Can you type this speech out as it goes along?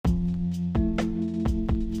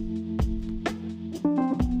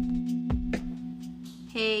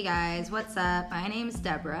Hey guys, what's up? My name's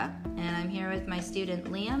Deborah, and I'm here with my student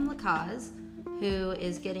Liam Lacaze, who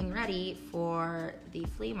is getting ready for the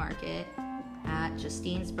flea market at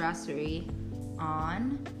Justine's Brasserie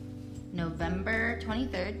on November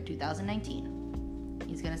 23rd, 2019.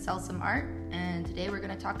 He's going to sell some art, and today we're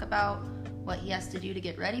going to talk about what he has to do to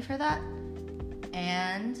get ready for that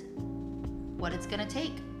and what it's going to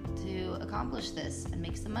take to accomplish this and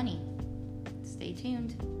make some money. Stay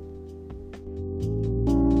tuned.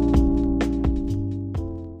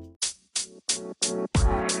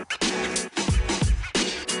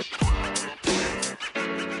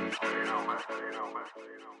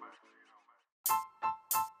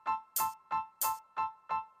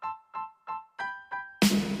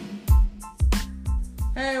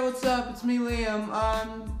 Hey, what's up? It's me,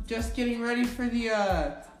 Liam. Just getting ready for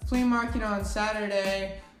the flea market on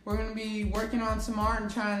Saturday. We're going to be working on some art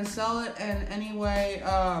and trying to sell it. And anyway,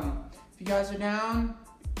 if you guys are down,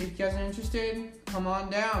 if you guys are interested, come on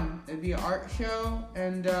down. It'd be an art show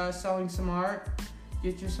and selling some art.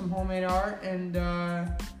 Get you some homemade art and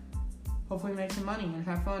hopefully make some money and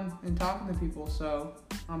have fun and talking to people. So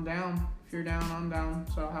I'm down. If you're down, I'm down.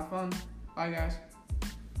 So have fun. Bye, guys.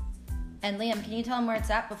 And Liam, can you tell him where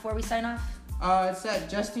it's at before we sign off? It's at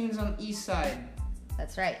Justine's on the east side.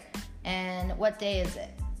 That's right. And what day is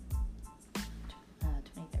it?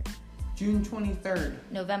 23rd. June 23rd.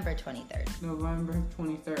 November 23rd. November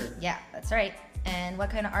 23rd. Yeah, that's right. And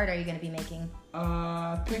what kind of art are you going to be making?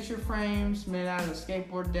 Picture frames made out of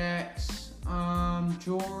skateboard decks,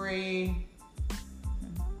 jewelry.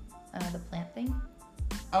 The plant thing?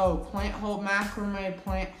 Oh, macrame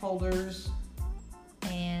plant holders.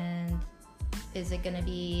 And is it going to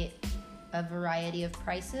be a variety of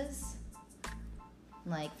prices?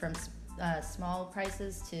 Like from small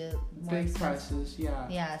prices to more big expensive prices, yeah.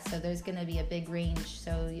 Yeah, so there's going to be a big range.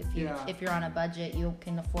 So if you're on a budget, you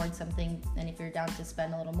can afford something, and if you're down to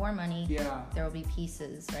spend a little more money, there will be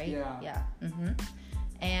pieces, right? Yeah. Mm-hmm.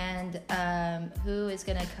 And who is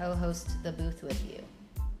going to co-host the booth with you?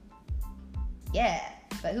 Yeah,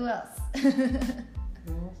 but who else?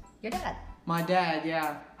 Your dad. My dad,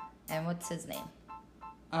 yeah. And what's his name?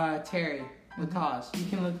 Terry Lacaze. You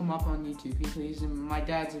can look him up on YouTube. My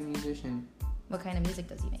dad's a musician. What kind of music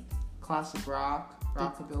does he make? Classic rock,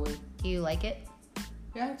 rockabilly. Do you like it?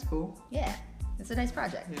 Yeah, it's cool. Yeah, it's a nice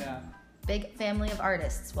project. Yeah. Big family of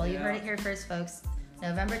artists. Well, you heard it here first, folks.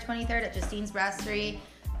 November 23rd at Justine's Brasserie,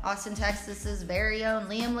 Austin, Texas's very own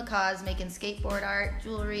Liam Lacaze, making skateboard art,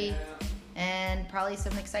 jewelry, and probably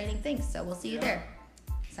some exciting things. So we'll see you there.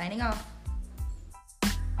 Signing off.